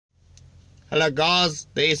Hello guys,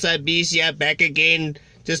 the SIBC here back again,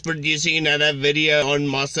 just producing another video on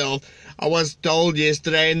myself. I was told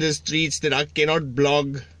yesterday in the streets that I cannot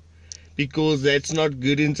blog because that's not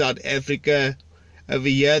good in South Africa. Over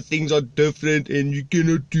here things are different and you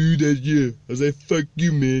cannot do that here. I say fuck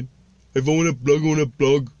you, man. If I want to blog, I want to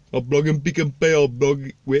blog. I'll blog and Pick n Pay, I'll blog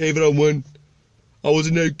wherever I want. I was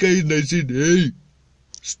in an arcade and I said, hey,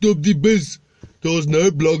 stop the bus. There was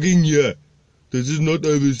no blogging here. This is not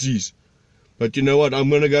overseas. But you know what, I'm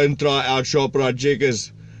going to go and try out Shoprite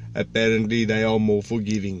Checkers. Apparently they are more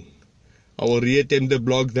forgiving. I will reattempt the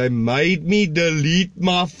blog. They made me delete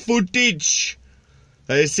my footage.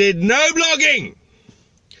 They said no blogging.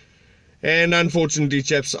 And unfortunately,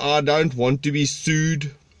 chaps, I don't want to be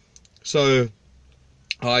sued. So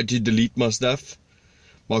I had to delete my stuff.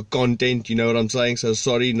 My content, you know what I'm saying. So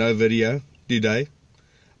sorry, no video today.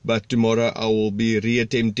 But tomorrow I will be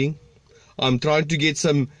reattempting. I'm trying to get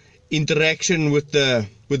some interaction with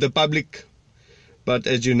the public, but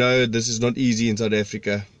as you know, this is not easy in South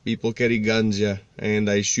Africa. People carry guns here and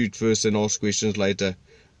they shoot first and ask questions later.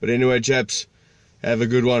 But anyway, chaps, have a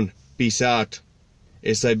good one. Peace out.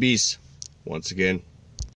 SIBs once again.